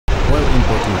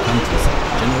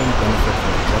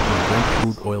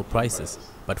crude oil prices.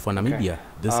 But for Namibia,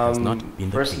 this has not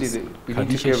been the case.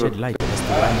 Kavishe shed light as to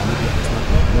why Namibia has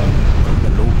not moved from the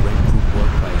low Brent crude oil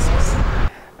prices.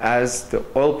 As the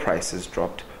oil prices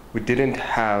dropped, we didn't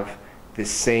have the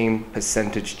same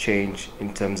percentage change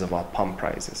in terms of our pump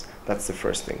prices. That's the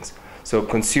first thing. So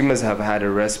consumers have had a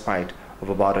respite of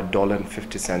about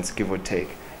 $1.50, give or take,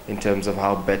 in terms of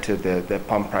how better the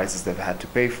pump prices they've had to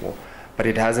pay for. But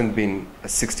it hasn't been a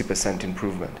 60%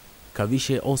 improvement.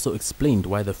 Kavishe also explained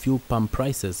why the fuel pump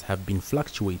prices have been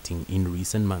fluctuating in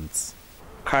recent months.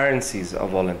 Currencies are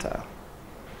volatile,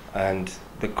 and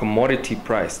the commodity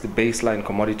price, the baseline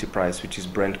commodity price, which is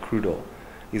Brent crude oil,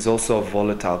 is also a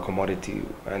volatile commodity.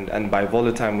 And by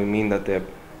volatile, we mean that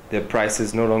their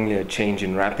prices not only are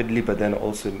changing rapidly, but then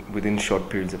also within short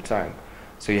periods of time.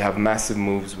 So you have massive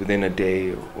moves within a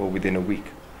day or within a week.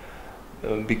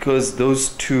 Because those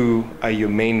two are your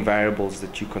main variables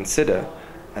that you consider,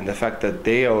 and the fact that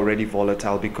they are already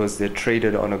volatile because they're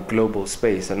traded on a global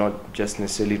space and not just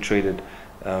necessarily traded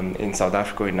in South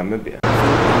Africa or in Namibia.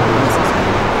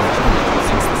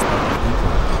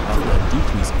 After a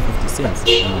decrease of 50 cents,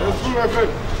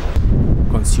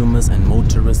 consumers and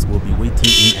motorists will be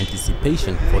waiting in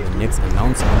anticipation for the next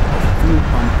announcement of fuel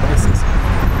pump prices.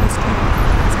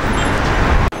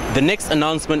 The next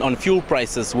announcement on fuel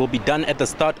prices will be done at the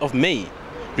start of May.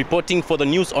 Reporting for the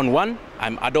News on One,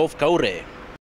 I'm Adolf Kaure.